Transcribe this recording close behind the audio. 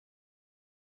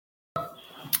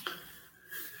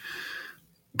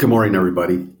Good morning,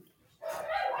 everybody,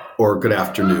 or good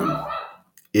afternoon.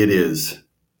 It is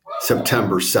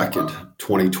September 2nd,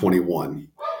 2021.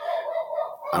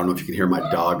 I don't know if you can hear my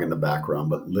dog in the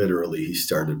background, but literally he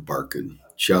started barking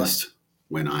just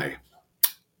when I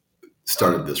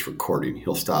started this recording.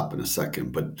 He'll stop in a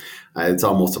second, but it's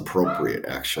almost appropriate,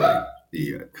 actually,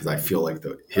 because I feel like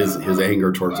his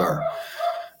anger towards our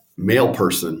male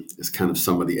person is kind of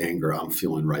some of the anger I'm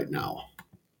feeling right now.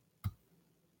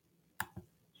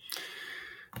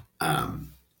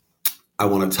 I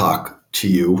want to talk to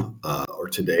you or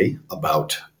today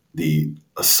about the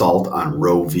assault on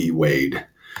Roe v. Wade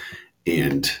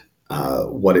and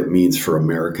what it means for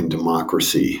American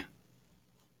democracy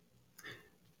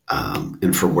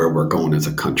and for where we're going as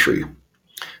a country.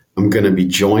 I'm going to be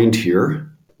joined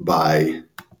here by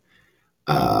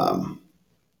a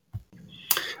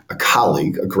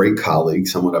colleague, a great colleague,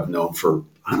 someone I've known for,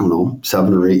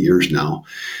 7 or 8 years now,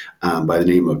 by the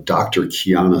name of Dr.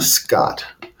 Kiana Scott,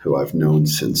 who I've known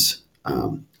since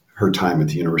her time at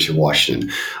the University of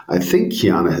Washington. I think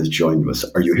Kiana has joined us.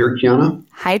 Are you here, Kiana?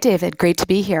 Hi, David. Great to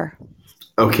be here.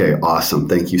 Okay, awesome.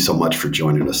 Thank you so much for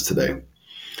joining us today.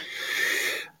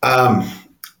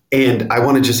 And I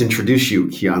want to just introduce you,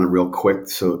 Kiana, real quick.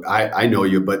 So I know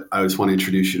you, but I just want to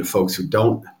introduce you to folks who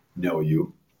don't know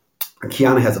you.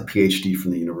 Kiana has a PhD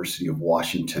from the University of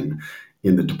Washington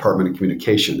in the Department of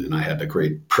Communication, and I had the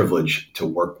great privilege to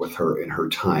work with her in her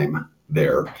time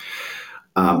there.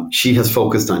 She has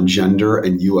focused on gender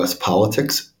and U.S.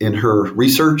 politics in her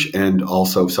research and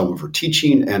also some of her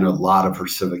teaching and a lot of her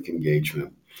civic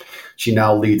engagement. She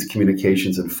now leads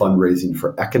communications and fundraising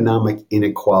for economic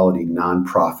inequality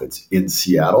nonprofits in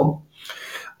Seattle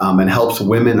and helps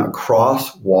women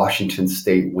across Washington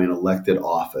state win elected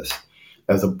office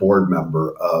as a board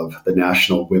member of the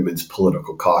National Women's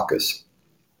Political Caucus.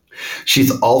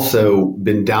 She's also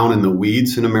been down in the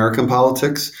weeds in American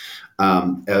politics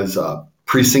as a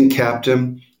precinct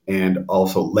captain and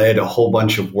also led a whole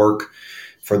bunch of work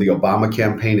for the Obama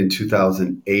campaign in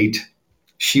 2008.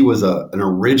 She was an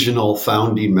original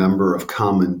founding member of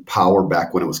Common Power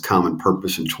back when it was Common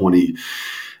Purpose in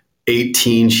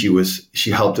 2018.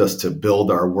 She helped us to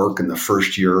build our work in the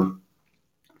first year.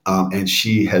 And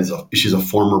she's a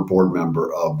former board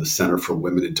member of the Center for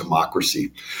Women in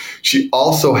Democracy. She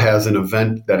also has an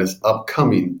event that is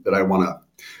upcoming that I want to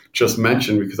just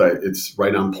mention because it's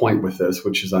right on point with this,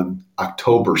 which is on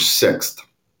October 6th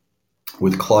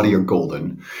with Claudia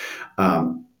Golden.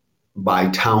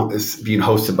 Is being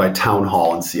hosted by Town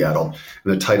Hall in Seattle.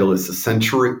 And the title is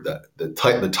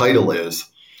the title is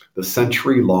The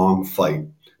Century-Long Fight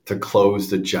to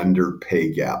Close the Gender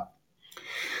Pay Gap.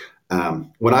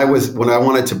 When I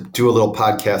wanted to do a little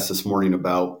podcast this morning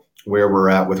about where we're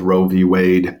at with Roe v.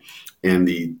 Wade and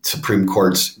the Supreme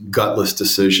Court's gutless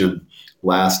decision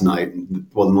last night,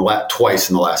 twice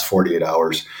in the last 48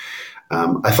 hours,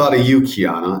 I thought of you,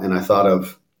 Kiana, and I thought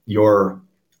of your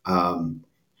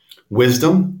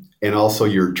wisdom and also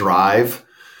your drive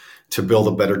to build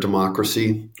a better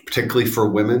democracy, particularly for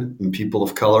women and people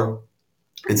of color.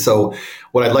 And so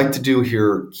what I'd like to do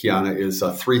here, Kiana, is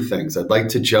three things. I'd like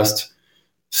to just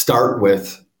start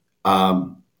with, a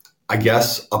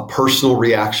personal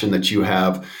reaction that you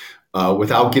have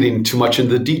without getting too much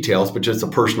into the details, but just a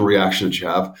personal reaction that you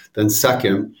have. Then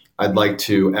second, I'd like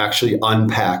to actually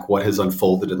unpack what has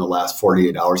unfolded in the last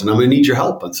 48 hours. And I'm going to need your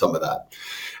help on some of that.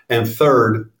 And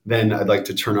third, then I'd like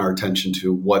to turn our attention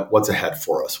to what's ahead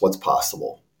for us, what's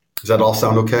possible. Does that all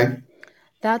sound okay?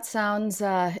 That sounds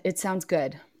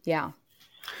good. Yeah.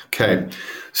 Okay.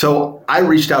 So I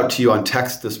reached out to you on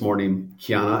text this morning,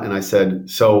 Kiana, and I said,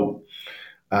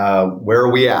 where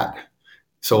are we at?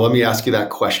 So let me ask you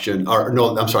that question. Or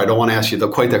no, I'm sorry. I don't want to ask you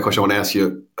quite that question. I want to ask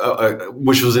you,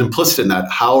 which was implicit in that.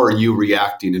 How are you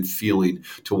reacting and feeling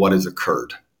to what has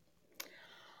occurred?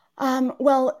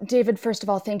 Well, David, first of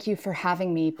all, thank you for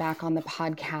having me back on the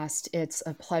podcast. It's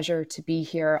a pleasure to be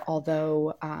here,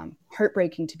 although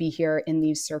heartbreaking to be here in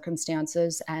these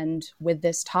circumstances and with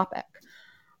this topic.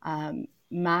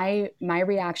 My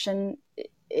reaction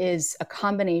is a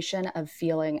combination of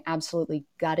feeling absolutely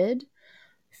gutted,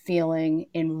 feeling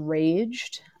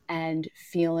enraged, and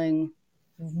feeling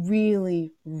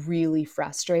really, really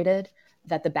frustrated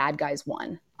that the bad guys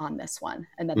won on this one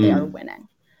and that they are winning.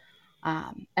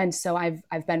 And so I've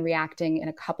been reacting in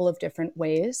a couple of different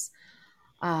ways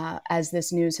as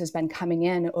this news has been coming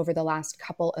in over the last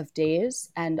couple of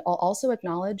days. And I'll also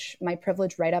acknowledge my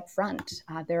privilege right up front.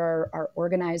 There are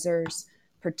organizers,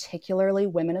 particularly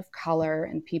women of color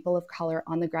and people of color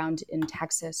on the ground in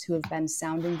Texas, who have been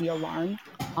sounding the alarm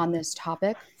on this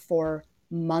topic for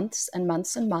months and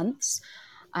months and months.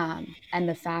 And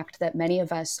the fact that many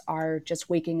of us are just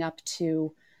waking up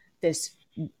to this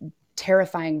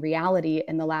terrifying reality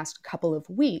in the last couple of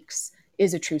weeks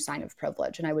is a true sign of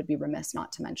privilege. And I would be remiss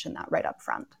not to mention that right up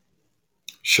front.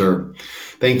 Sure.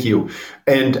 Thank you.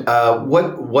 And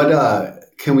what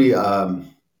can we,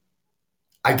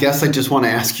 I guess I just want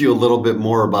to ask you a little bit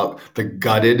more about the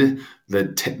gutted,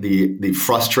 the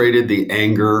frustrated, the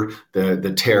anger,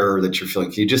 the terror that you're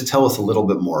feeling. Can you just tell us a little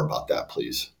bit more about that,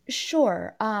 please?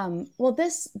 Sure. Well,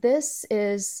 this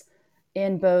is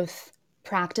in both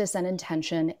practice and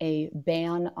intention a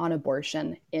ban on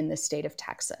abortion in the state of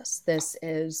Texas. This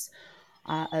is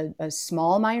a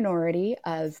small minority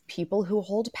of people who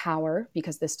hold power,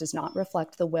 because this does not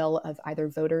reflect the will of either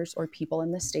voters or people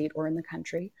in the state or in the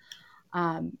country,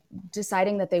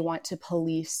 deciding that they want to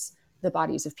police the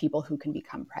bodies of people who can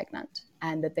become pregnant,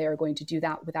 and that they are going to do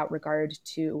that without regard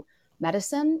to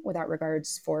medicine, without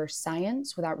regards for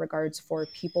science, without regards for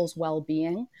people's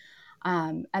well-being,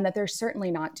 and that they're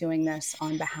certainly not doing this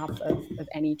on behalf of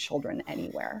any children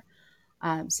anywhere.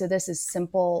 So this is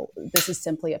simple. This is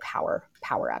simply a power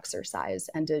exercise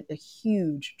and a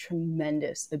huge,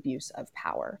 tremendous abuse of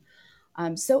power.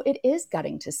 So it is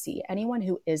gutting to see. Anyone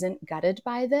who isn't gutted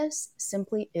by this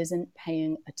simply isn't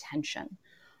paying attention.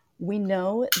 We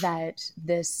know that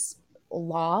this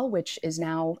law, which is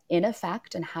now in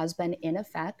effect and has been in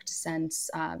effect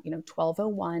since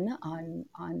 1201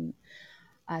 on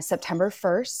September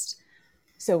 1st,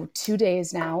 so 2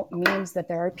 days now, means that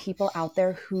there are people out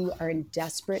there who are in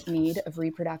desperate need of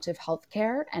reproductive health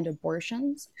care and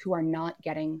abortions who are not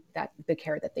getting the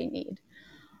care that they need.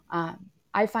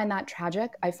 I find that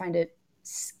tragic. I find it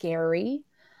scary.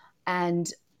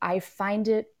 And I find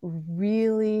it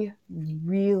really,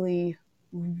 really,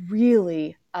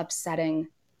 really upsetting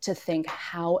to think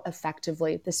how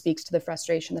effectively, this speaks to the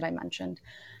frustration that I mentioned,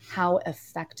 how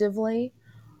effectively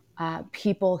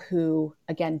people who,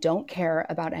 again, don't care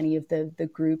about any of the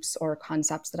groups or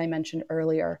concepts that I mentioned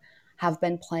earlier have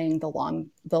been playing the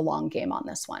long game on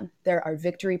this one. There are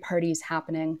victory parties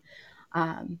happening.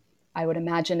 I would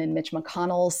imagine in Mitch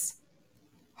McConnell's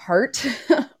heart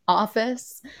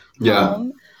office,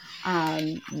 home.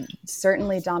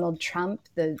 Certainly Donald Trump.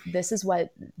 This is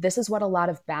what a lot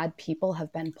of bad people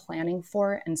have been planning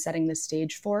for and setting the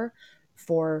stage for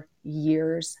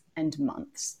years and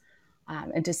months.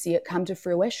 And to see it come to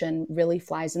fruition really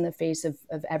flies in the face of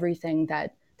everything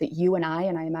that you and I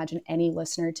imagine any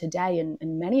listener today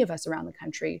and many of us around the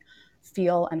country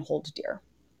feel and hold dear.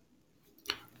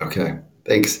 Okay,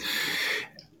 thanks.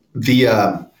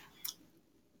 The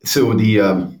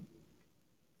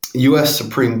U.S.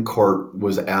 Supreme Court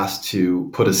was asked to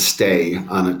put a stay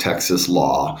on a Texas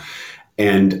law,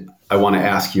 and I want to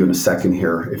ask you in a second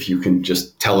here if you can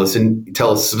just tell us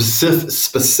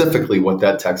specifically what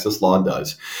that Texas law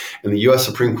does. And the U.S.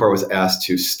 Supreme Court was asked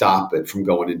to stop it from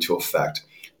going into effect,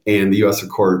 and the U.S.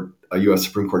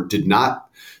 Supreme Court did not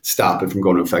stop it from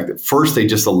going into effect. At first, they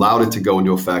just allowed it to go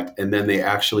into effect, and then they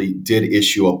actually did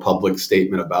issue a public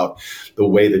statement about the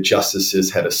way the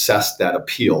justices had assessed that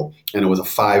appeal, and it was a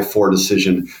 5-4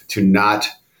 decision to not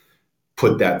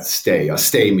put that stay. A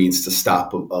stay means to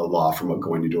stop a law from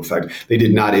going into effect. They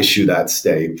did not issue that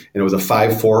stay, and it was a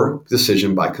 5-4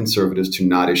 decision by conservatives to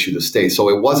not issue the stay. So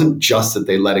it wasn't just that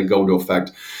they let it go into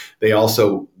effect. They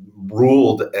also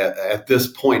ruled at this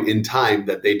point in time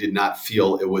that they did not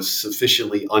feel it was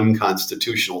sufficiently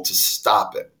unconstitutional to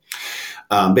stop it.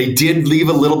 They did leave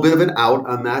a little bit of an out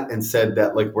on that and said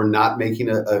that, like, we're not making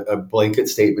a blanket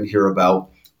statement here about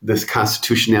this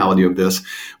constitutionality of this,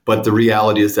 but the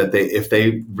reality is that if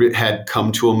they had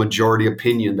come to a majority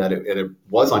opinion that it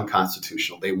was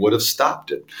unconstitutional, they would have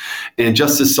stopped it. And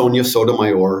Justice Sonia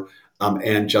Sotomayor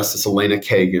and Justice Elena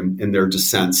Kagan, in their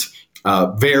dissents,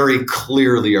 very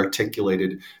clearly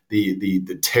articulated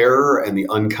the terror and the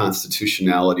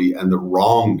unconstitutionality and the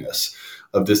wrongness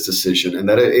of this decision, and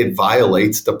that it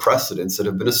violates the precedents that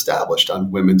have been established on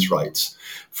women's rights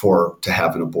to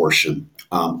have an abortion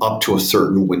up to a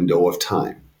certain window of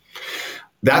time.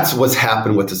 That's what's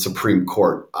happened with the Supreme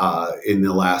Court in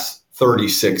the last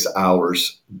 36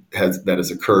 hours that has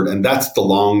occurred. And that's the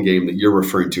long game that you're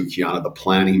referring to, Kiana, the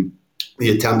planning, the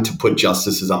attempt to put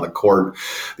justices on the court,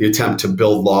 the attempt to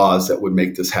build laws that would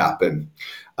make this happen.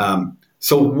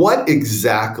 So what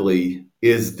exactly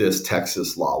is this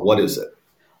Texas law? What is it?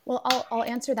 Well, I'll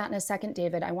answer that in a second,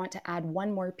 David. I want to add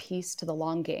one more piece to the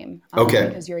long game. Okay.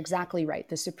 Because you're exactly right.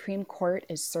 The Supreme Court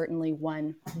is certainly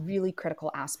one really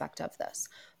critical aspect of this.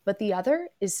 But the other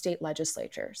is state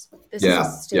legislatures. This is a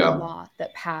state law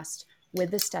that passed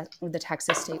with the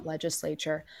Texas state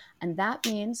legislature. And that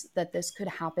means that this could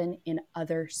happen in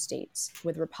other states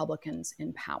with Republicans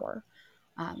in power.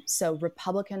 So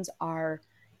Republicans are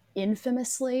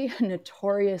infamously,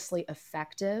 notoriously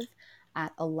effective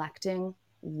at electing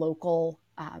local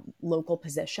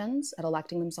positions, at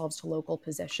electing themselves to local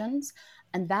positions.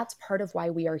 And that's part of why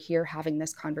we are here having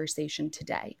this conversation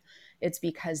today. It's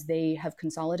because they have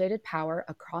consolidated power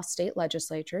across state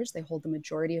legislatures. They hold the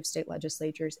majority of state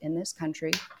legislatures in this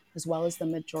country, as well as the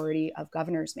majority of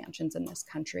governor's mansions in this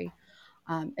country.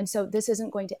 And so this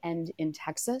isn't going to end in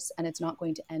Texas, and it's not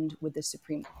going to end with the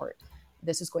Supreme Court.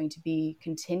 This is going to be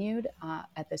continued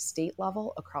at the state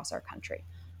level across our country.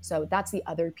 So that's the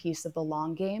other piece of the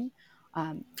long game.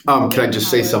 Can I just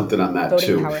say something on that voting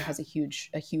too? Voting power has a huge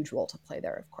role to play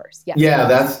there, of course.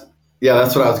 Yes.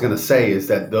 That's what I was going to say, is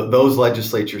that those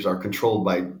legislatures are controlled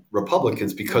by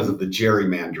Republicans because of the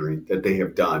gerrymandering that they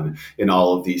have done in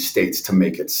all of these states to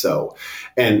make it so.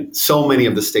 And so many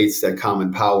of the states that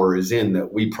Common Power is in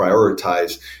that we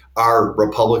prioritize are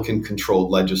Republican-controlled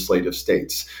legislative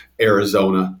states: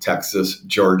 Arizona, Texas,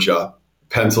 Georgia,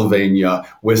 Pennsylvania,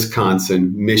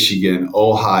 Wisconsin, Michigan,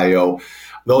 Ohio.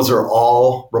 Those are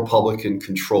all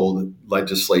Republican-controlled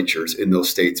legislatures in those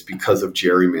states because of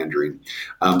gerrymandering.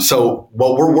 So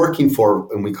what we're working for,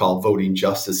 and we call voting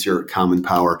justice here at Common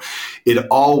Power, it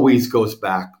always goes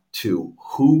back to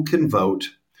who can vote,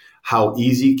 how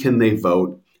easy can they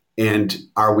vote, and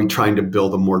are we trying to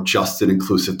build a more just and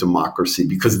inclusive democracy?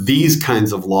 Because these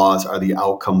kinds of laws are the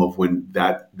outcome of when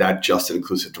that just and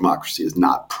inclusive democracy is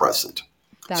not present.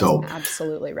 That's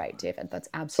absolutely right, David. That's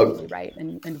absolutely right.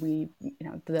 And we,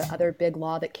 the other big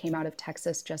law that came out of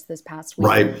Texas just this past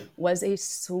week was a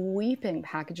sweeping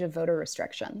package of voter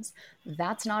restrictions.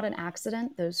 That's not an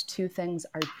accident. Those two things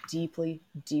are deeply,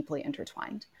 deeply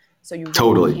intertwined. So you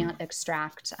really can't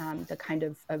extract the kind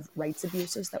of rights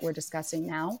abuses that we're discussing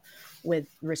now with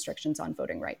restrictions on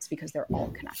voting rights, because they're all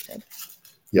connected.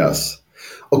 Yes.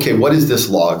 Okay, what is this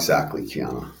law exactly,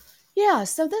 Kiana? Yeah,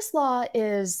 so this law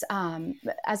is,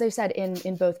 as I said,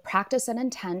 in both practice and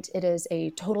intent, it is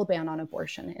a total ban on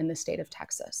abortion in the state of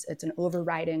Texas. It's an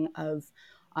overriding of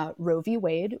Roe v.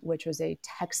 Wade, which was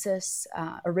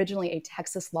originally a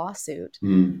Texas lawsuit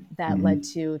that led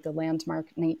to the landmark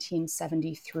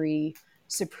 1973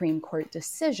 Supreme Court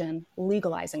decision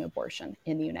legalizing abortion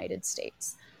in the United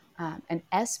States. And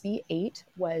SB 8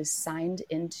 was signed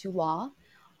into law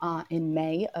in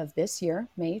May of this year,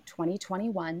 May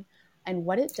 2021. And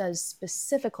what it does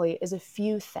specifically is a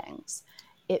few things.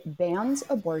 It bans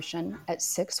abortion at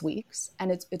 6 weeks.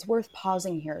 And it's worth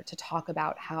pausing here to talk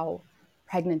about how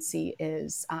pregnancy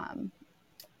is,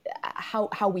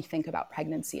 how we think about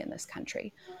pregnancy in this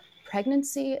country.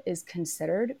 Pregnancy is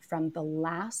considered from the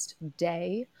last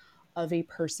day of a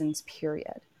person's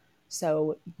period.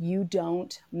 So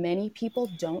many people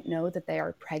don't know that they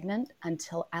are pregnant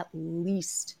until at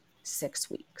least 6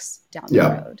 weeks down the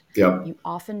road. You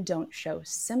often don't show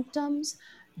symptoms.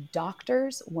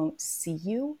 Doctors won't see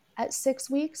you at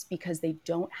 6 weeks because they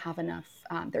don't have enough,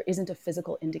 there isn't a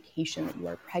physical indication that you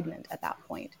are pregnant at that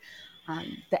point.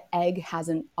 The egg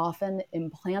hasn't often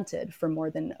implanted for more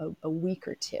than a week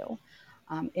or two.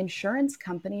 Insurance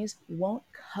companies won't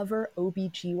cover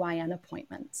OB/GYN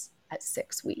appointments at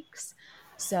 6 weeks.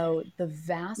 So the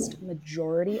vast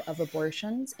majority of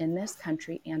abortions in this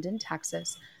country and in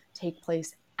Texas take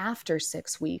place after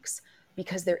 6 weeks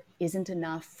because there isn't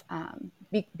enough,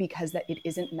 because that it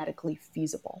isn't medically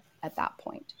feasible at that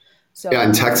point. So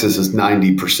in Texas is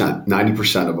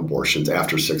 90% of abortions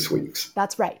after 6 weeks.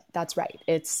 That's right.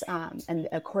 It's and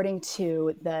according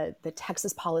to the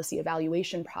Texas Policy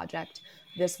Evaluation Project,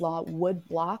 this law would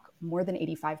block more than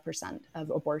 85% of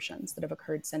abortions that have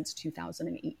occurred since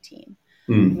 2018.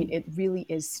 I mean, it really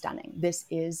is stunning. This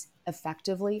is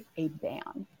effectively a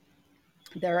ban.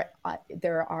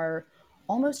 There are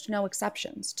almost no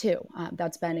exceptions, too.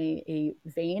 That's been a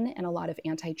vein in a lot of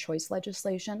anti-choice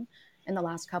legislation in the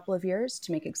last couple of years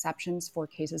to make exceptions for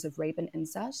cases of rape and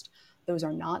incest. Those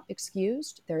are not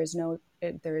excused. There is no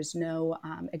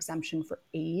exemption for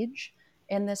age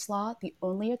in this law. The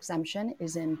only exemption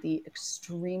is in the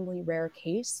extremely rare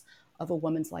case of a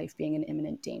woman's life being in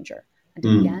imminent danger. And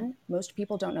again, most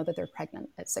people don't know that they're pregnant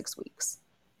at 6 weeks.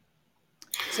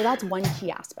 So that's one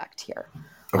key aspect here.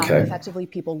 Okay. Effectively,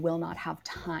 people will not have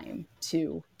time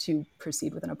to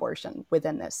proceed with an abortion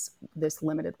within this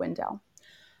limited window.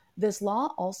 This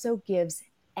law also gives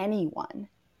anyone,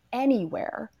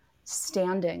 anywhere,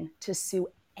 standing to sue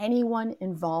anyone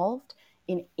involved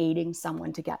in aiding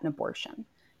someone to get an abortion.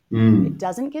 It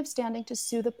doesn't give standing to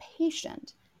sue the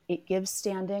patient. It gives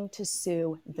standing to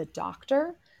sue the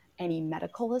doctor any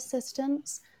medical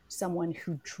assistance, someone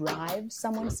who drives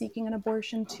someone seeking an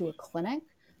abortion to a clinic,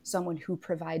 someone who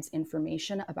provides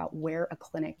information about where a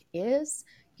clinic is,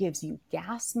 gives you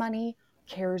gas money,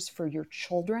 cares for your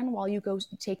children while you go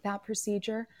take that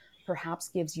procedure, perhaps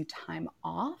gives you time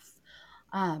off.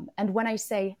 And when I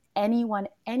say anyone,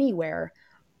 anywhere,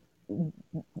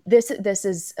 this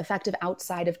is effective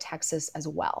outside of Texas as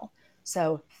well.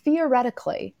 So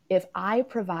theoretically, if I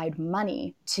provide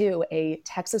money to a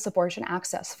Texas Abortion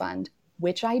Access Fund,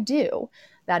 which I do,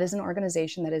 that is an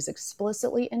organization that is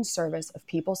explicitly in service of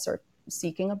people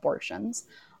seeking abortions,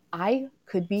 I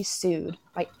could be sued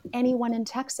by anyone in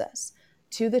Texas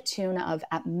to the tune of,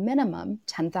 at minimum,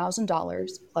 $10,000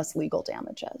 plus legal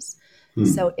damages.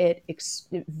 So it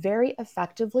very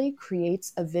effectively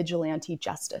creates a vigilante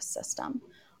justice system,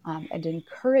 and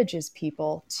encourages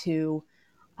people to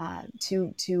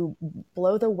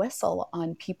blow the whistle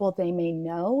on people they may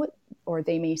know or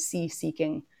they may see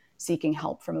seeking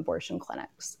help from abortion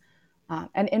clinics.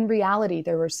 And in reality,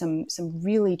 there were some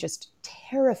really just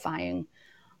terrifying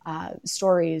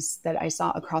stories that I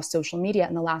saw across social media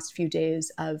in the last few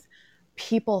days of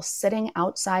people sitting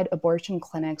outside abortion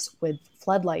clinics with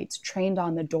floodlights trained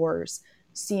on the doors,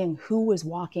 seeing who was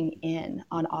walking in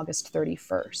on August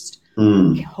 31st,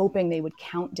 hoping they would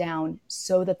count down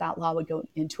so that law would go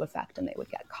into effect and they would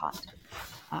get caught.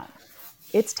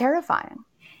 It's terrifying.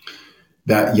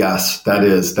 That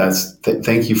is.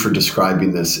 Thank you for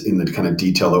describing this in the kind of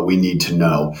detail that we need to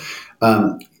know.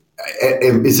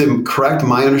 Is it correct,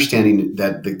 my understanding,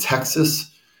 that the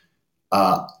Texas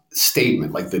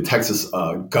statement, like the Texas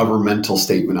governmental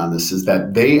statement on this, is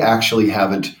that they actually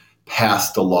haven't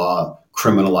passed a law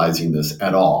criminalizing this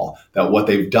at all? That what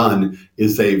they've done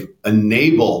is they've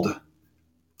enabled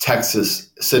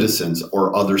Texas citizens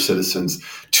or other citizens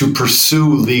to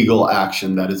pursue legal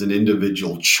action that is an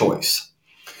individual choice.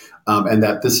 And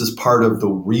that this is part of the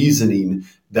reasoning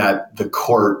that the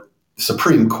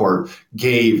Supreme Court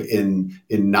gave in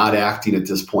not acting at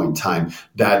this point in time,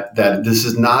 that this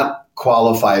does not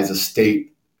qualify as a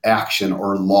state action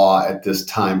or law at this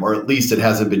time, or at least it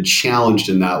hasn't been challenged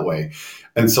in that way.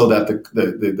 And so that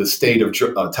the state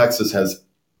of Texas has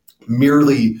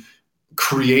merely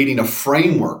creating a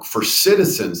framework for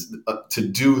citizens to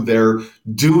do their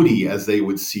duty as they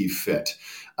would see fit.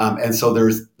 And so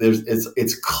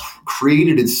it's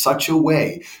created in such a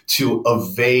way to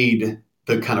evade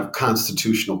the kind of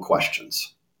constitutional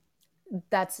questions.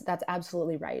 That's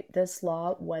absolutely right. This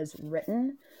law was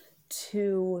written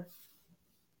to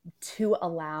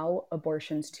allow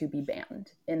abortions to be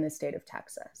banned in the state of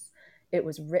Texas. It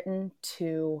was written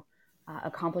to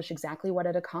accomplish exactly what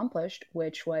it accomplished,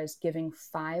 which was giving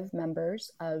 5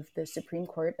 members of the Supreme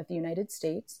Court of the United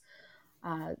States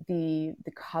the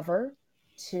cover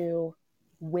to,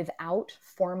 without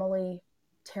formally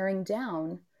tearing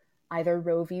down either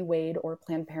Roe v. Wade or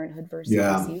Planned Parenthood versus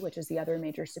CDC, which is the other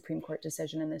major Supreme Court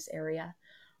decision in this area,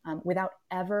 without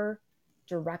ever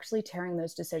directly tearing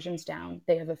those decisions down,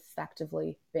 they have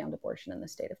effectively banned abortion in the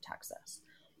state of Texas.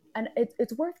 And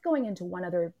it's worth going into one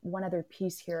other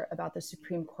piece here about the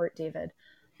Supreme Court, David.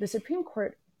 The Supreme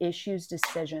Court issues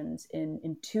decisions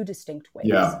in 2 distinct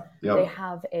ways. They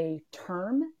have a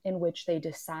term in which they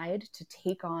decide to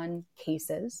take on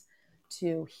cases,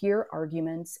 to hear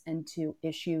arguments, and to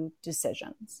issue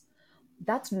decisions.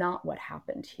 That's not what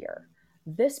happened here.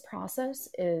 This process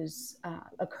is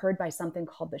occurred by something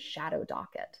called the shadow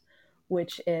docket,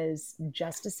 which is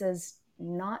justices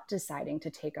not deciding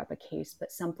to take up a case,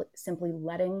 but simply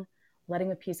letting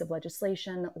a piece of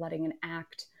legislation, letting an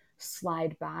act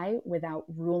slide by without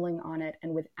ruling on it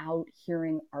and without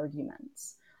hearing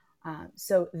arguments.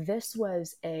 So this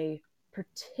was a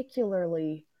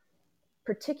particularly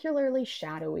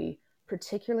shadowy,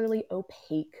 particularly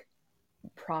opaque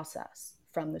process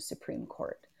from the Supreme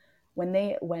Court.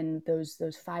 When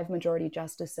those 5 majority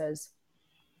justices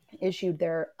issued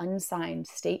their unsigned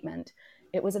statement,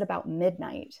 it was at about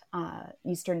midnight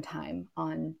Eastern time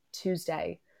on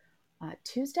Tuesday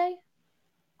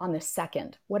on the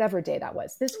 2nd, whatever day that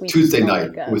was. This week Tuesday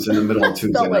night was in the middle of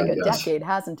Tuesday felt night. Like a decade,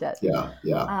 hasn't it?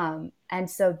 Yeah. And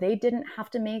so they didn't have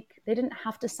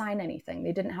to sign anything.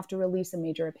 They didn't have to release a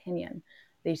major opinion.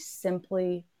 They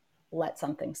simply let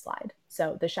something slide.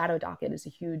 So the shadow docket is a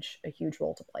huge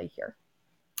role to play here.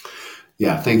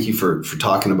 Yeah, thank you for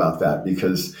talking about that,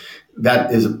 because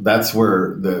that's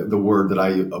where the word that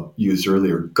I used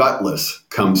earlier, gutless,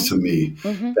 comes to me.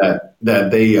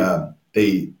 That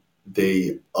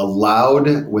they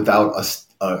allowed, without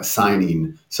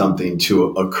signing something to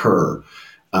occur,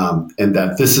 And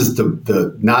that this is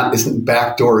the not isn't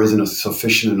backdoor isn't a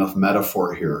sufficient enough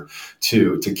metaphor here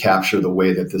to capture the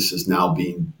way that this is now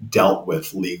being dealt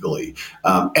with legally.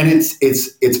 And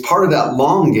it's part of that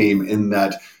long game in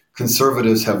that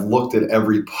conservatives have looked at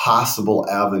every possible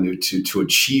avenue to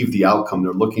achieve the outcome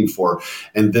they're looking for,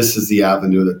 and this is the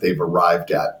avenue that they've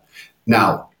arrived at.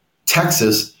 Now,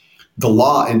 Texas, the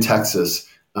law in Texas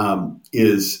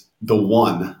is the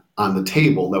one on the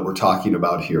table that we're talking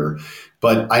about here.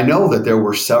 But I know that there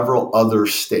were several other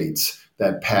states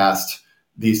that passed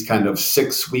these kind of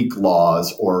 6-week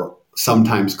laws, or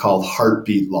sometimes called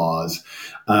heartbeat laws,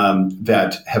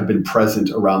 that have been present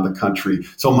around the country.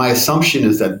 So my assumption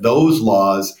is that those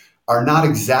laws are not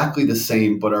exactly the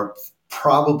same, but are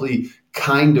probably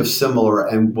kind of similar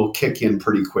and will kick in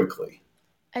pretty quickly.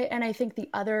 And I think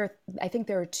I think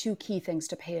there are two key things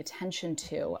to pay attention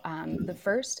to. The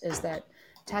first is that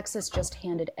Texas just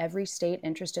handed every state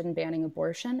interested in banning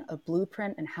abortion a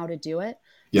blueprint and how to do it,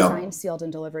 signed, sealed,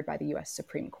 and delivered by the U.S.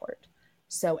 Supreme Court.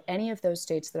 So any of those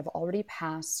states that have already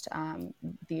passed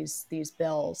these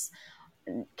bills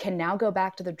can now go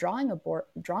back to the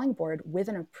drawing board with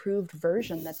an approved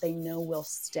version that they know will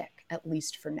stick, at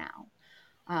least for now.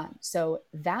 So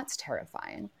that's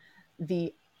terrifying.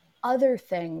 The other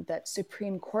thing that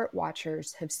Supreme Court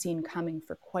watchers have seen coming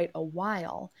for quite a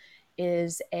while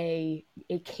is a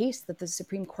case that the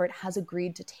Supreme Court has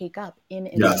agreed to take up in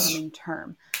its coming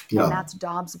term. And that's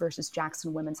Dobbs versus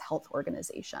Jackson Women's Health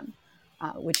Organization,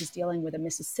 which is dealing with a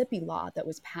Mississippi law that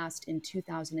was passed in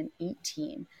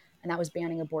 2018, and that was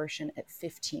banning abortion at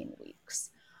 15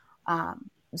 weeks.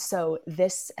 So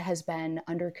this has been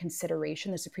under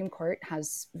consideration. The Supreme Court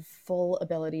has full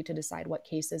ability to decide what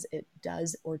cases it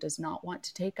does or does not want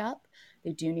to take up.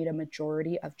 They do need a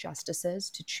majority of justices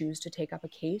to choose to take up a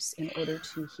case in order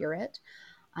to hear it.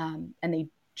 And they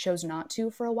chose not to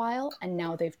for a while, and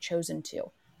now they've chosen to.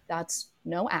 That's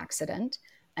no accident.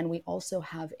 And we also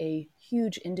have a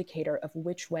huge indicator of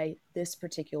which way this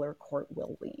particular court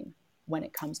will lean when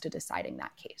it comes to deciding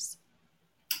that case.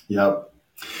 Yep.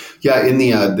 Yeah, in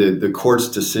the court's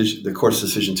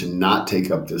decision to not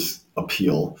take up this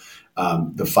appeal,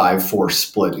 the 5-4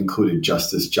 split included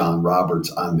Justice John Roberts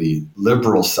on the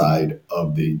liberal side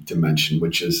of the dimension,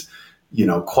 which is,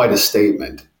 quite a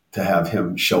statement to have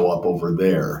him show up over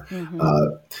there. Mm-hmm.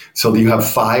 So you have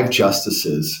 5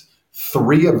 justices,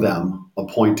 3 of them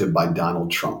appointed by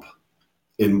Donald Trump,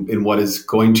 in what is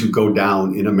going to go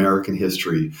down in American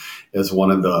history as one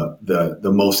of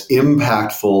the most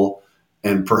impactful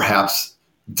and perhaps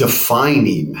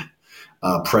defining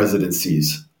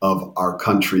presidencies of our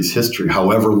country's history,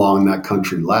 however long that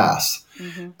country lasts.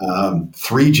 Mm-hmm.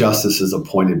 3 justices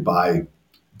appointed by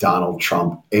Donald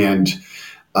Trump and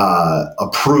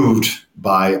approved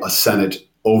by a Senate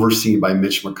overseen by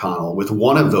Mitch McConnell, with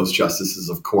one of those justices,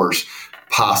 of course,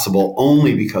 possible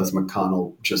only because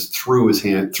McConnell just threw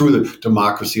the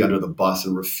democracy under the bus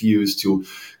and refused to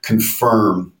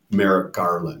confirm Merrick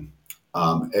Garland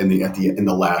in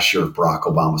the last year of Barack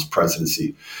Obama's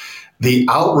presidency. The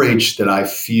outrage that I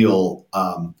feel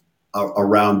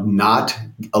around not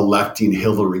electing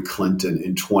Hillary Clinton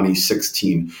in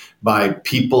 2016 by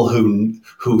people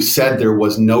who said there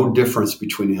was no difference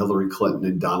between Hillary Clinton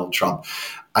and Donald Trump,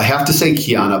 I have to say,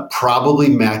 Kiana, probably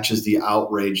matches the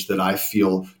outrage that I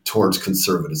feel towards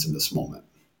conservatives in this moment.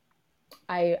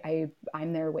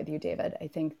 I'm there with you, David. I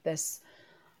think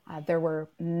there were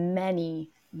many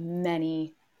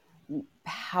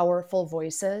powerful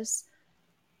voices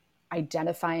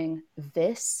identifying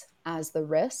this as the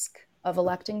risk of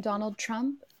electing Donald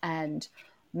Trump. And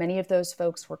many of those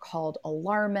folks were called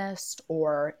alarmist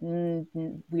or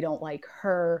we don't like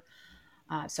her,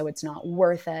 so it's not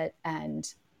worth it. And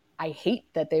I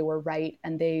hate that they were right,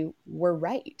 and they were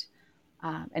right.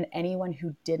 And anyone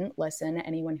who didn't listen,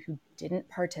 anyone who didn't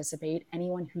participate,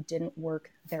 anyone who didn't work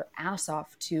their ass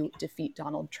off to defeat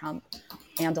Donald Trump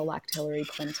and elect Hillary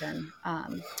Clinton,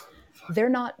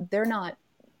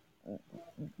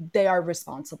 they are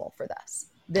responsible for this.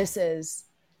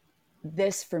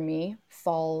 This for me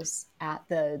falls at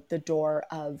the door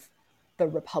of the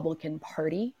Republican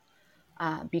Party,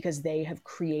 because they have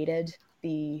created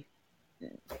the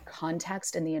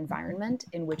context and the environment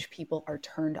in which people are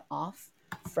turned off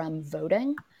from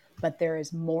voting. But there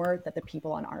is more that the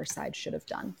people on our side should have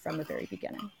done from the very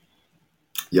beginning.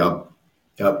 Yep.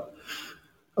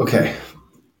 Okay.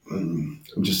 I'm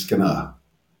just gonna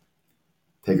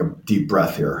take a deep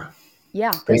breath here.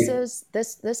 Yeah, this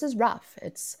is rough.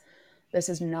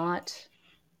 There's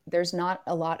not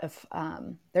a lot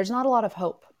of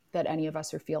hope that any of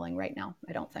us are feeling right now,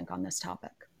 I don't think, on this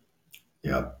topic.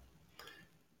 Yeah.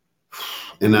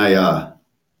 And I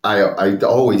I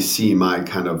always see my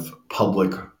kind of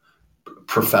public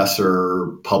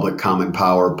professor, public common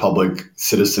power, public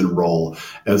citizen role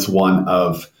as one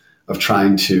of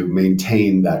trying to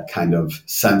maintain that kind of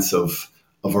sense of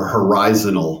a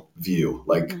horizontal view.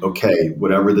 Like, mm-hmm. Okay,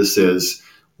 whatever this is,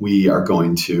 we are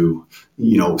going to,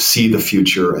 see the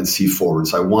future and see forward.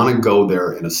 So I want to go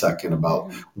there in a second about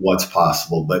mm-hmm. what's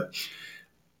possible, but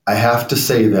I have to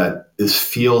say that this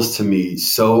feels to me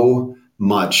so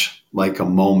much like a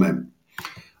moment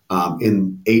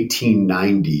in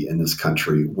 1890 in this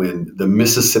country when the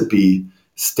Mississippi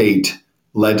state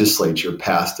legislature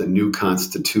passed a new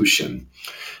constitution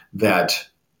that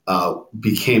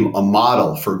became a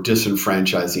model for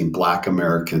disenfranchising Black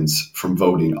Americans from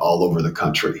voting all over the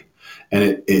country.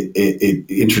 And it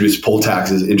introduced poll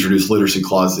taxes, introduced literacy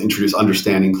clauses, introduced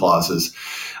understanding clauses.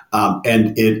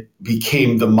 And it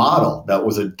became the model that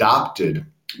was adopted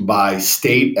by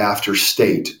state after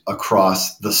state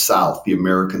across the South, the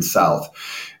American South,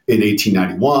 in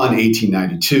 1891,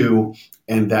 1892,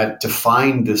 and that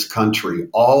defined this country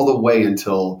all the way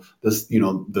until this,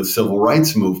 the Civil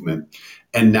Rights Movement.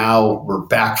 And now we're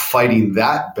back fighting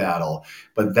that battle.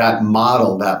 But that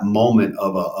model, that moment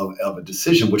of a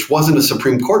decision, which wasn't a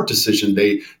Supreme Court decision,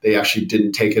 they actually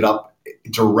didn't take it up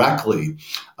directly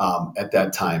at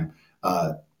that time.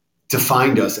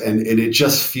 Defined us, and it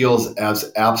just feels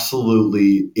as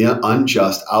absolutely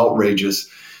unjust, outrageous,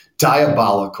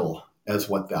 diabolical as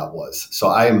what that was. So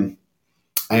I am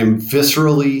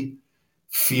viscerally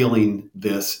feeling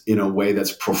this in a way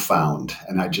that's profound,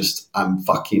 and I'm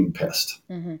fucking pissed.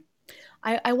 Mm-hmm.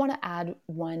 I want to add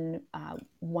one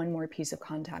more piece of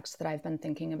context that I've been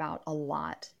thinking about a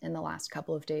lot in the last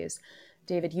couple of days.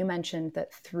 David, you mentioned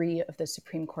that 3 of the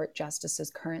Supreme Court justices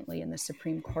currently in the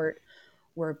Supreme Court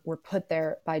were put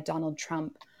there by Donald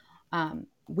Trump.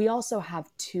 We also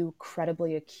have 2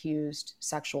 credibly accused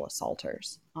sexual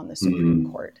assaulters on the Supreme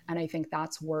mm-hmm. Court. And I think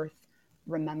that's worth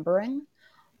remembering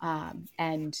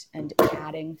and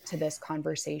adding to this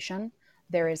conversation.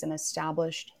 There is an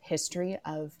established history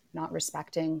of not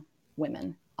respecting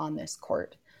women on this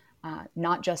court.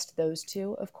 Not just those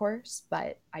 2, of course,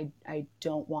 but I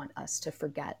don't want us to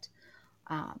forget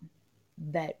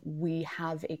that we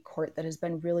have a court that has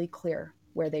been really clear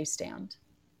where they stand.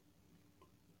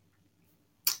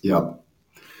 Yep.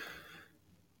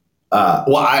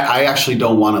 Well, I actually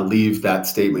don't want to leave that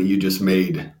statement you just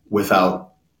made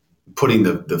without putting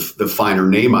the finer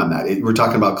name on that. We're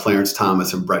talking about Clarence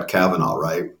Thomas and Brett Kavanaugh,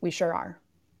 right? We sure are.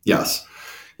 Yes.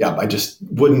 Yeah. I just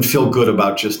wouldn't feel good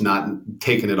about just not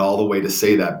taking it all the way to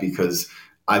say that because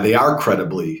they are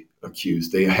credibly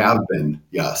accused. They have been.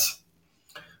 Yes.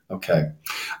 Okay.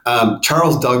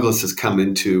 Charles Douglas has come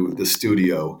into the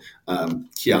studio,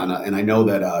 Kiana, and I know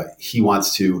that he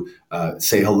wants to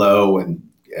say hello and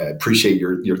appreciate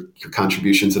your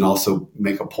contributions and also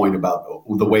make a point about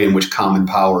the way in which Common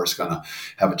Power is going to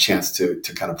have a chance to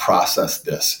kind of process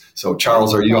this. So,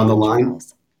 Charles, are you on the line?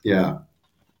 Charles. Yeah.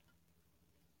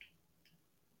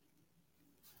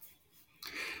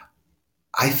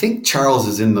 I think Charles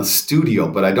is in the studio,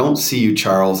 but I don't see you,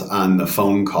 Charles, on the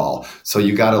phone call. So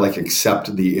you got to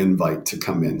accept the invite to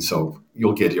come in. So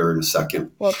you'll get here in a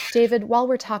second. Well, David, while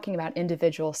we're talking about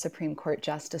individual Supreme Court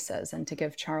justices and to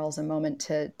give Charles a moment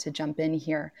to jump in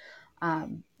here,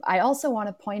 I also want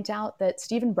to point out that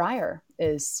Stephen Breyer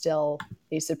is still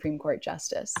a Supreme Court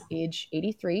justice, age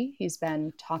 83. He's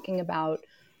been talking about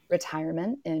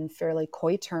retirement in fairly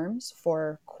coy terms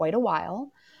for quite a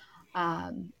while.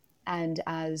 And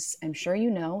as I'm sure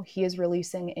you know, he is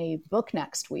releasing a book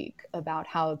next week about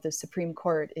how the Supreme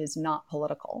Court is not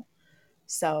political.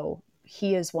 So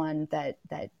he is one that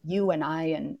you and I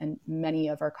and many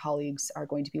of our colleagues are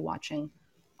going to be watching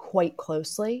quite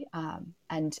closely.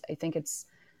 And I think it's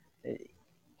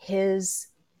his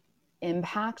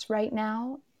impact right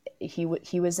now. He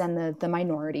was in the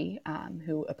minority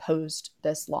who opposed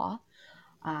this law.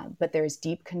 But there is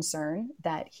deep concern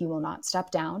that he will not step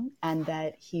down and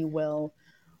that he will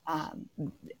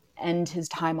end his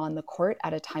time on the court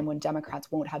at a time when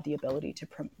Democrats won't have the ability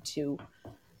to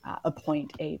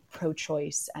appoint a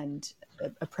pro-choice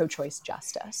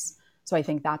justice. So I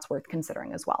think that's worth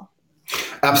considering as well.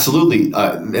 Absolutely.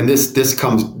 And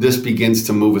this begins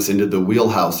to move us into the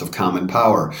wheelhouse of Common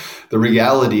Power. The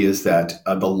reality is that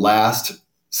the last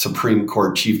Supreme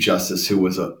Court Chief Justice who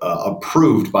was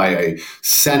approved by a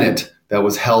Senate that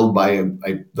was held by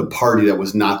the party that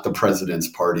was not the president's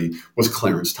party was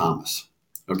Clarence Thomas.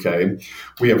 Okay.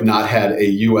 We have not had a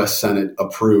U.S. Senate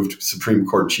approved Supreme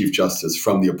Court Chief Justice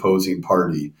from the opposing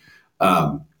party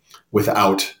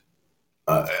without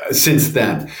since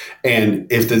then.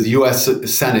 And if the U.S.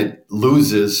 Senate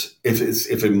loses,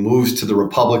 if it moves to the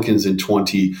Republicans in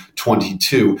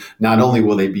 2022, not only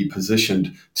will they be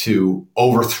positioned to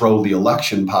overthrow the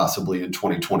election possibly in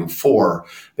 2024,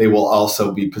 they will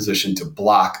also be positioned to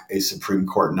block a Supreme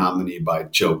Court nominee by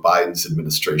Joe Biden's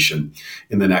administration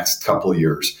in the next couple of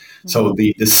years. Mm-hmm. So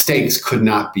the stakes could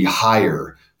not be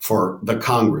higher for the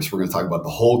Congress. We're going to talk about the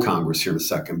whole Congress here in a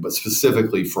second, but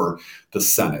specifically for the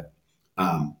Senate.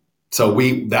 So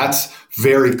that's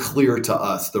very clear to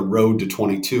us. The road to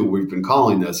 22, we've been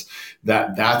calling this,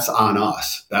 that's on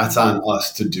us. That's on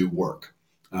us to do work.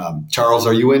 Charles,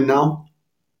 are you in now?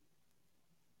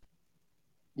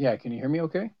 Yeah. Can you hear me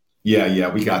okay? Yeah.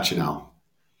 We got you now.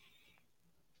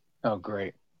 Oh,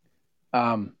 great.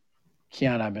 Kiana,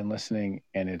 I've been listening,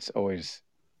 and it's always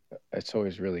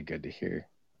really good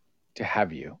to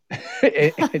have you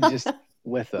just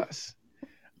with us.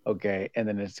 Okay. And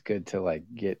then it's good to like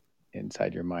get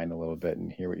inside your mind a little bit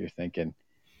and hear what you're thinking.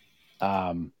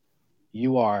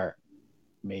 You are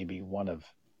maybe one of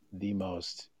the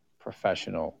most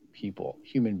professional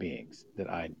human beings that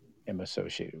I am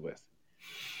associated with.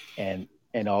 And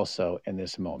also in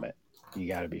this moment, you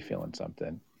got to be feeling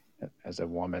something as a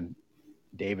woman.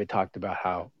 David talked about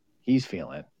how he's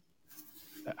feeling.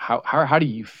 How do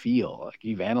you feel? Like,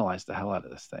 you've analyzed the hell out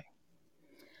of this thing,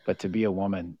 but to be a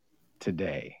woman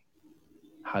today,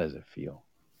 how does it feel?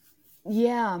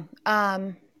 Yeah.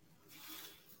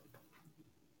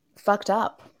 Fucked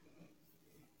up.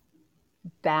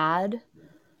 Bad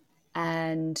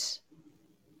and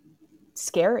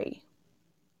scary.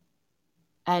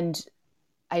 And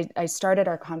I started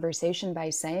our conversation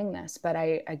by saying this, but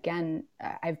I've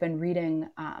been reading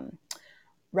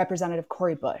Representative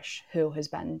Cori Bush, who has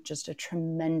been just a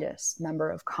tremendous member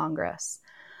of Congress,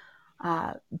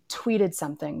 tweeted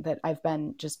something that I've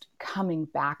been just coming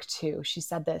back to. She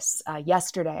said this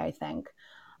yesterday, I think,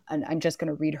 and I'm just going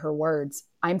to read her words.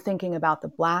 "I'm thinking about the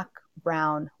Black,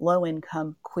 brown,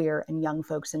 low-income, queer, and young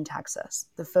folks in Texas.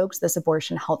 The folks this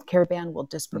abortion healthcare ban will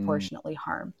disproportionately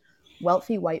harm.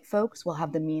 Wealthy white folks will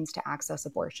have the means to access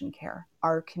abortion care.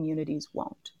 Our communities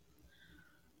won't."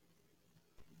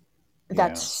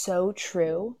 That's so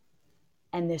true.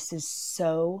 And this is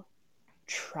so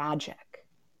tragic.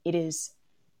 It is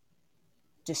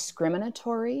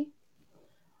discriminatory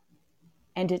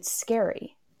and it's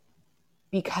scary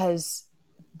because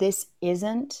this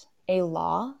isn't a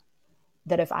law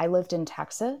that if I lived in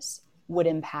Texas would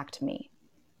impact me,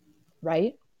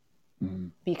 right? Mm-hmm.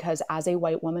 Because as a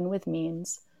white woman with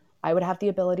means, I would have the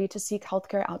ability to seek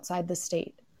healthcare outside the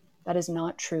state. That is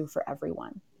not true for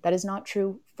everyone. That is not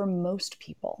true for most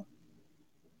people.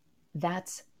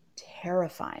 That's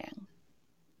terrifying.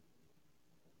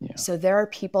 Yeah. So there are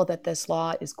people that this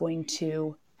law is going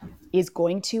to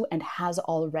and has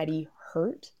already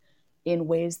hurt in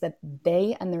ways that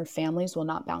they and their families will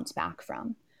not bounce back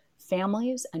from.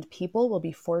 Families and people will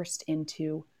be forced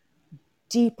into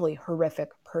deeply horrific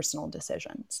personal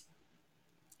decisions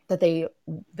that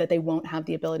they won't have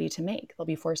the ability to make. They'll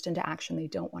be forced into action they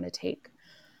don't want to take.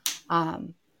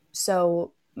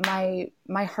 So my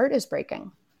heart is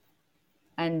breaking,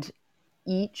 and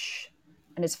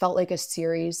it's felt like a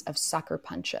series of sucker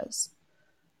punches.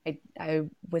 I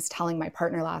was telling my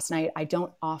partner last night, I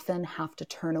don't often have to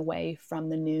turn away from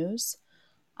the news.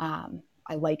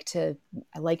 I like to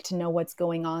know what's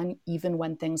going on, even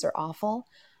when things are awful.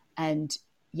 And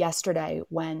yesterday,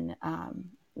 when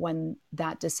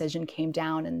that decision came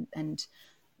down and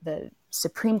the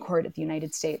Supreme Court of the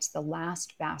United States, the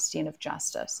last bastion of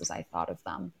justice, as I thought of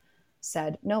them,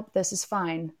 said, nope, this is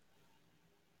fine.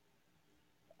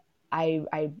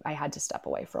 I had to step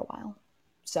away for a while.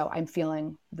 So I'm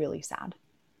feeling really sad.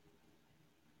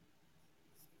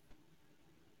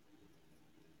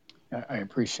 I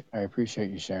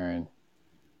appreciate you sharing.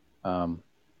 And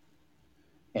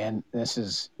this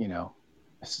is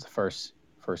the first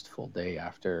full day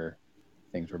after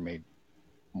things were made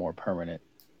more permanent,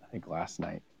 I think last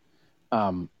night.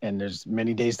 And there's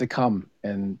many days to come.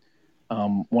 And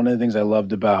one of the things I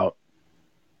loved about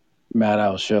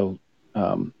Maddow's show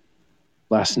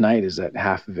last night is that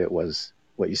half of it was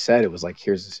what you said. It was like,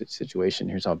 here's the situation,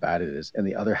 here's how bad it is. And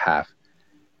the other half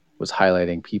was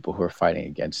highlighting people who are fighting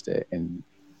against it and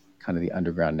kind of the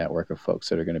underground network of folks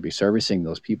that are going to be servicing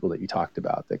those people that you talked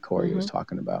about, that Cori was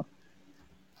talking about.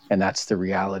 And that's the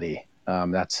reality.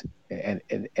 And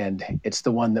it's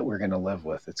the one that we're going to live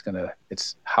with.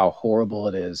 It's how horrible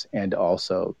it is. And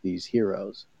also these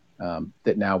heroes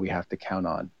that now we have to count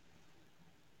on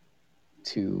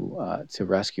to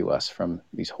rescue us from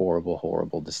these horrible,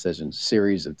 horrible decisions,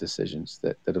 series of decisions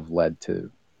that have led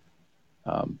to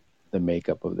the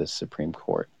makeup of this Supreme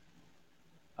Court.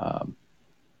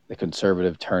 The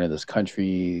conservative turn of this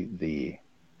country, the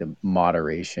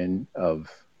moderation of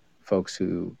folks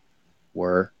who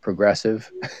were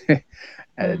progressive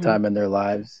at a time in their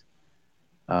lives,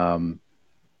 kind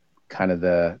of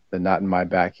the not in my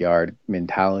backyard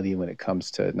mentality when it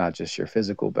comes to not just your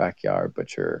physical backyard,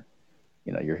 but your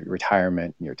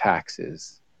retirement and your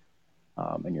taxes,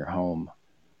 and your home.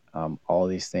 All of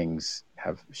these things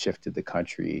have shifted the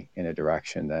country in a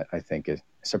direction that I think is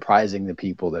surprising the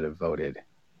people that have voted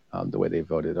the way they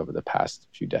voted over the past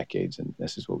few decades, and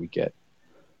this is what we get.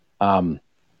 Part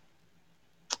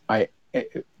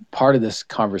of this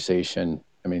conversation,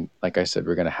 I mean, like I said,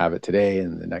 we're going to have it today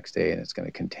and the next day, and it's going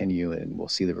to continue, and we'll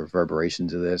see the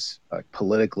reverberations of this.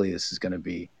 Politically, this is going to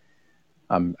be,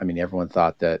 everyone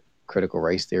thought that critical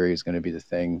race theory is going to be the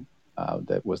thing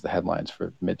that was the headlines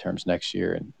for midterms next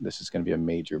year, and this is going to be a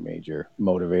major, major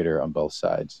motivator on both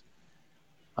sides.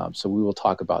 So we will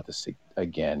talk about this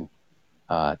again.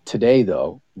 Today,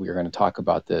 though, we are going to talk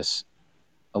about this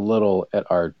a little at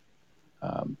our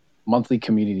monthly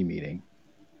community meeting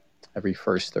every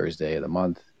first Thursday of the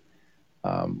month.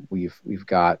 We've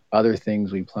got other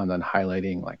things we planned on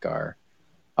highlighting, like our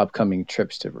upcoming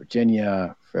trips to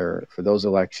Virginia for those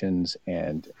elections,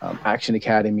 and Action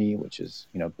Academy, which is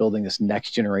building this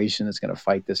next generation that's going to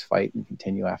fight this fight and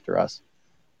continue after us.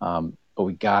 But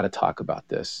we got to talk about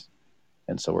this,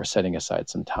 and so we're setting aside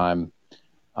some time.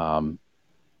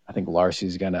 I think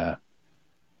Larcy's going to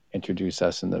introduce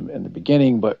us in the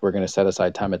beginning, but we're going to set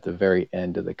aside time at the very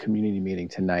end of the community meeting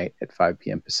tonight at 5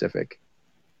 p.m. Pacific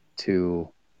to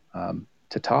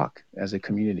talk as a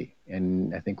community.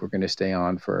 And I think we're going to stay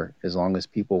on for as long as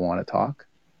people want to talk.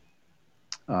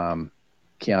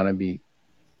 Kiana, we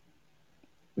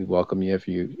welcome you if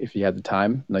you had the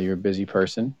time. I know you're a busy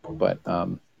person, but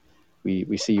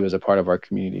we see you as a part of our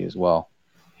community as well.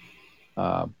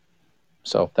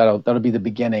 So that'll be the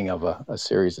beginning of a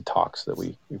series of talks that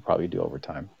we probably do over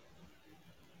time.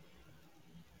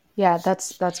 Yeah,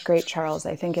 that's great, Charles.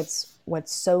 I think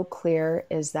what's so clear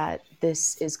is that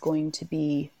this is going to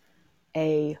be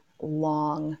a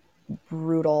long,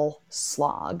 brutal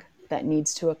slog that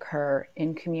needs to occur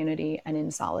in community and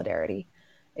in solidarity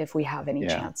if we have any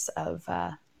chance of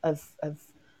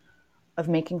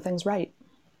making things right.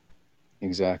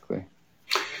 Exactly.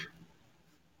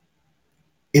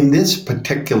 In this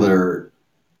particular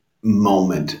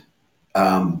moment,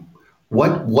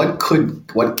 what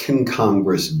can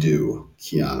Congress do,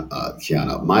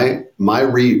 Kiana? My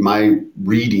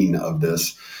reading of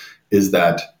this is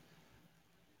that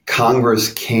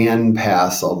Congress can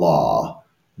pass a law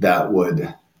that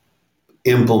would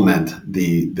implement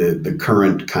the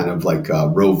current kind of like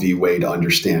Roe v. Wade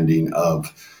understanding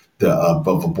of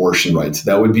abortion rights.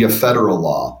 That would be a federal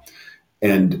law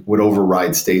and would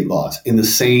override state laws in the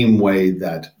same way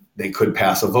that they could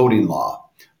pass a voting law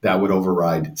that would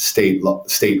override state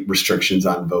restrictions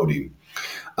on voting.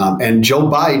 And Joe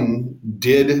Biden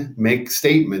did make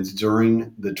statements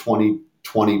during the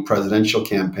 2020 presidential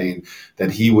campaign that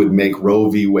he would make Roe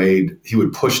v. Wade, he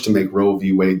would push to make Roe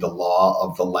v. Wade the law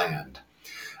of the land.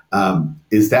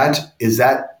 Is that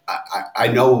I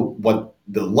know what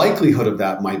the likelihood of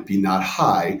that might be not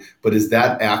high, but is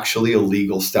that actually a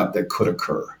legal step that could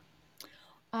occur?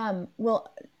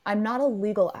 Well, I'm not a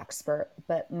legal expert,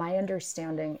 but my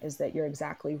understanding is that you're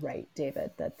exactly right,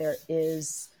 David, that there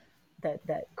is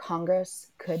that Congress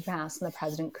could pass and the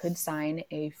president could sign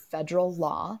a federal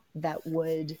law that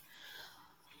would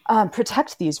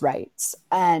protect these rights.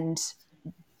 And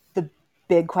the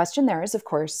big question there is, of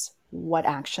course, what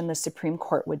action the Supreme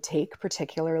Court would take,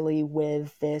 particularly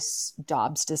with this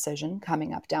Dobbs decision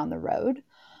coming up down the road.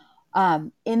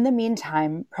 In the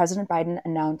meantime, President Biden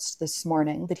announced this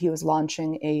morning that he was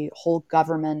launching a whole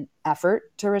government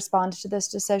effort to respond to this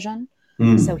decision.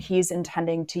 So he's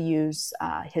intending to use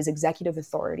his executive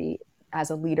authority as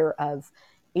a leader of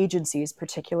agencies,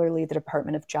 particularly the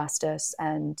Department of Justice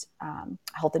and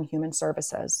Health and Human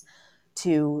Services,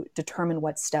 to determine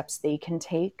what steps they can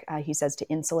take, he says, to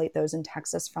insulate those in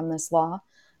Texas from this law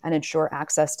and ensure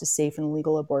access to safe and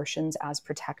legal abortions as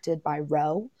protected by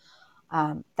Roe.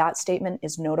 That statement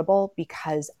is notable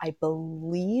because I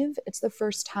believe it's the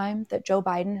first time that Joe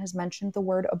Biden has mentioned the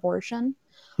word abortion.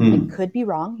 I could be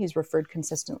wrong. He's referred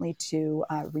consistently to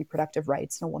reproductive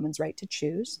rights and a woman's right to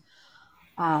choose.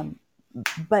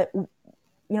 But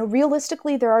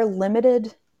realistically, there are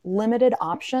limited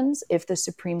options if the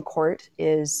Supreme Court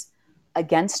is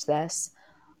against this.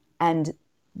 And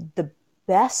the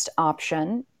best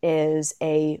option is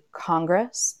a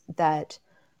Congress that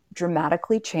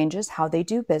dramatically changes how they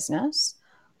do business,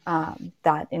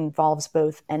 that involves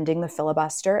both ending the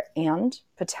filibuster and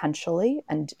potentially,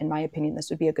 and in my opinion, this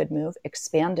would be a good move,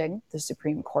 expanding the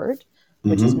Supreme Court,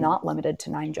 which is not limited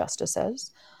to 9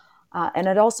 justices. And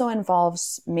it also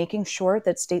involves making sure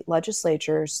that state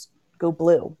legislatures go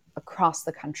blue across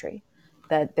the country,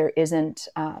 that there isn't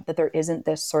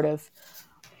this sort of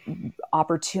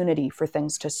opportunity for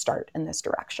things to start in this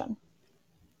direction.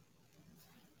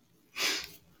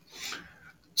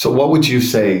 So what would you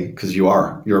say, because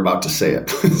you're about to say it.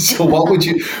 So what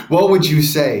would you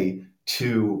say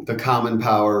to the Common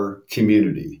Power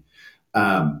community?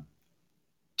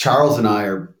 Charles and I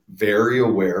are very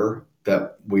aware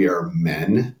that we are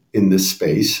men in this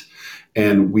space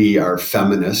and we are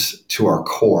feminists to our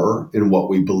core in what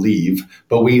we believe,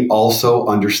 but we also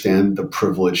understand the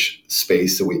privileged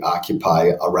space that we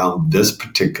occupy around this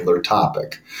particular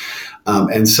topic.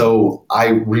 And so I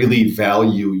really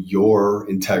value your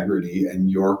integrity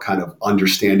and your kind of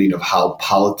understanding of how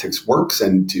politics works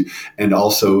and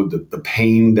also the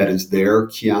pain that is there,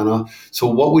 Kiana. So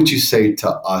what would you say to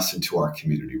us and to our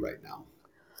community right now?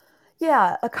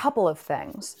 Yeah, a couple of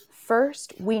things.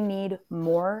 First, we need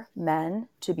more men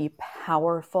to be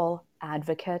powerful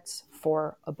advocates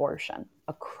for abortion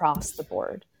across the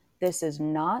board. This is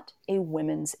not a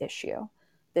women's issue.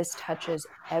 This touches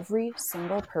every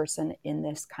single person in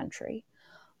this country.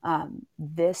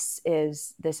 This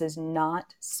is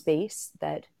not space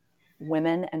that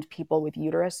women and people with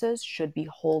uteruses should be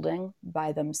holding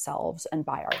by themselves and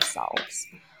by ourselves.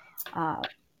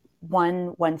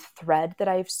 One thread that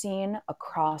I've seen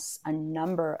across a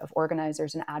number of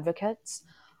organizers and advocates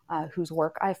whose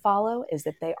work I follow is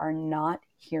that they are not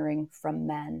hearing from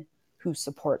men who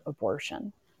support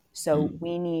abortion. So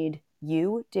we need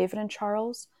you, David and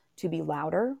Charles, to be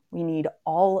louder. We need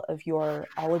all of your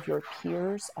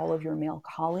peers, all of your male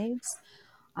colleagues,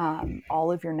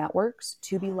 all of your networks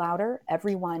to be louder.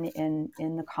 Everyone in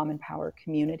the Common Power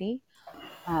community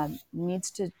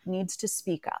needs to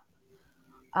speak up.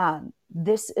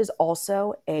 This is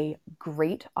also a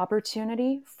great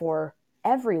opportunity for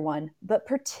everyone, but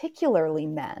particularly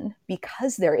men,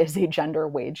 because there is a gender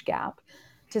wage gap,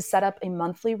 to set up a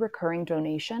monthly recurring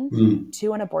donation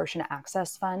to an abortion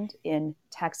access fund in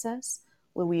Texas,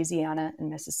 Louisiana, and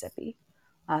Mississippi,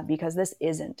 because this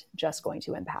isn't just going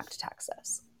to impact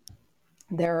Texas.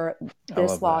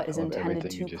 This law is intended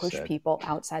to push people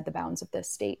outside the bounds of this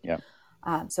state. Yep.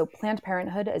 So Planned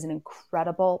Parenthood is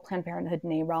Planned Parenthood,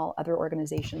 NARAL, other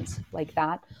organizations like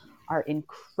that are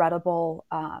incredible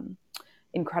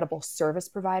service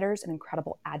providers and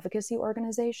incredible advocacy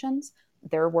organizations.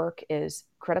 Their work is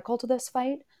critical to this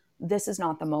fight. This is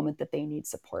not the moment that they need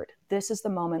support. This is the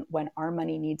moment when our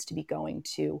money needs to be going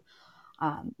to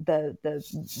the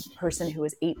person who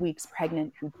is 8 weeks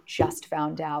pregnant, who just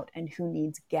found out, and who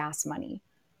needs gas money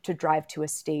to drive to a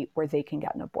state where they can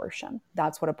get an abortion.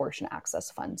 That's what abortion access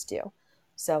funds do.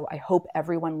 So I hope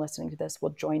everyone listening to this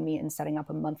will join me in setting up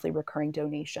a monthly recurring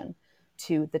donation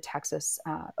to the Texas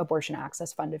Abortion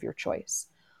Access Fund of your choice.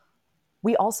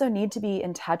 We also need to be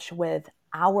in touch with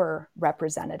our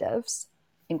representatives,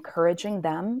 encouraging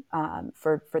them,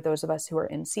 for those of us who are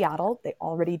in Seattle, they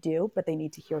already do, but they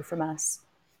need to hear from us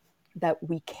that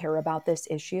we care about this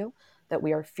issue, that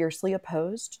we are fiercely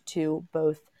opposed to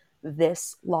both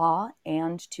this law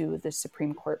and to the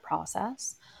Supreme Court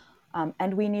process.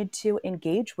 And we need to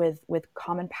engage with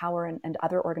Common Power and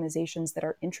other organizations that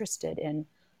are interested in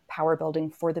power building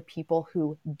for the people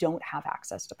who don't have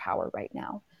access to power right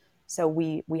now. So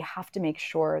we have to make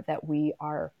sure that we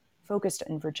are focused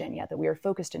in Virginia, that we are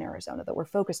focused in Arizona, that we're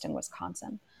focused in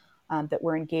Wisconsin, that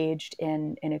we're engaged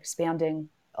in expanding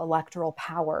electoral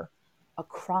power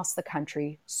across the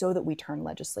country so that we turn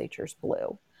legislatures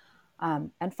blue.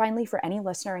 And finally, for any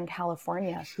listener in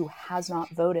California who has not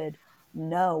voted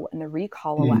no in the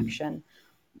recall election,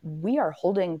 we are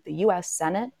holding the U.S.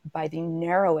 Senate by the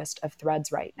narrowest of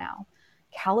threads right now.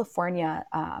 California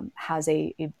has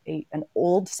an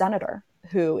old senator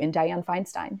in Dianne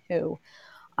Feinstein, who,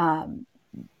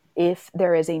 if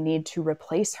there is a need to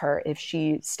replace her, if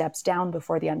she steps down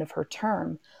before the end of her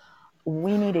term,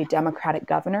 we need a Democratic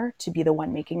governor to be the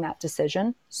one making that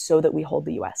decision so that we hold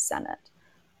the U.S. Senate.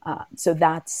 So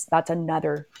that's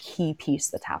another key piece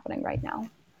that's happening right now.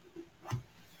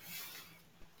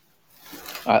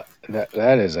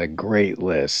 That is a great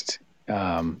list.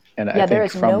 And I think there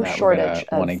is from no that, shortage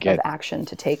of action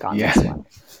to take on this one.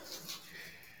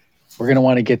 We're going to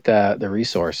want to get the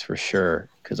resource for sure,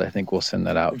 because I think we'll send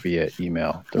that out via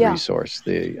email, resource,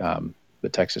 the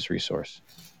Texas resource.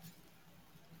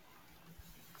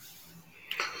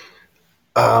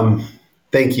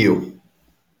 Thank you,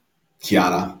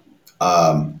 Kiana.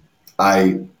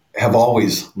 have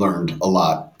always learned a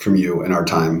lot from you in our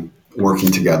time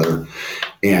working together.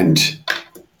 And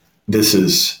this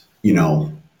is,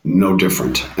 no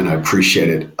different. And I appreciate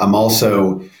it. I'm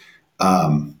also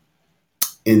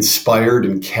inspired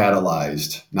and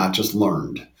catalyzed, not just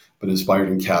learned, but inspired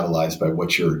and catalyzed by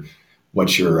what you're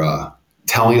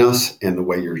telling us, and the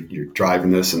way you're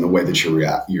driving this, and the way that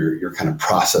you're kind of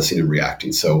processing and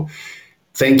reacting. So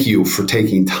thank you for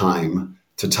taking time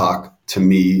to talk to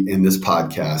me in this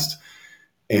podcast.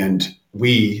 And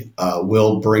we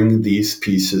will bring these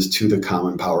pieces to the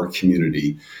Common Power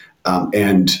community,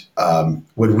 and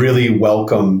would really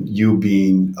welcome you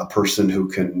being a person who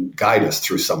can guide us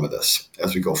through some of this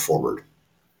as we go forward.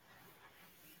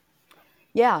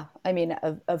 Yeah, I mean,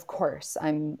 of course,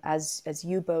 I'm, as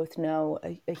you both know,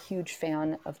 a huge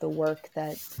fan of the work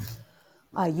that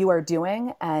you are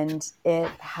doing, and it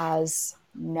has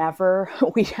never.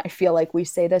 I feel like we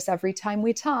say this every time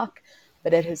we talk,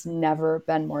 but it has never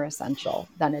been more essential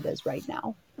than it is right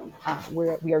now.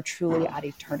 We are truly at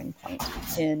a turning point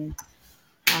in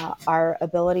our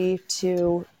ability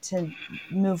to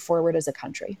move forward as a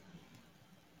country.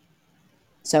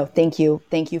 So thank you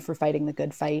for fighting the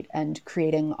good fight and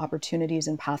creating opportunities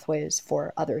and pathways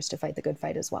for others to fight the good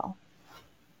fight as well.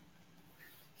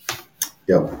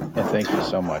 Yep. And thank you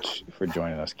so much for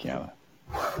joining us, Kiana.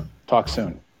 Talk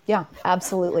soon. Yeah,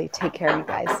 absolutely. Take care, you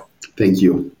guys. Thank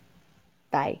you.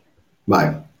 Bye.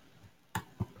 Bye.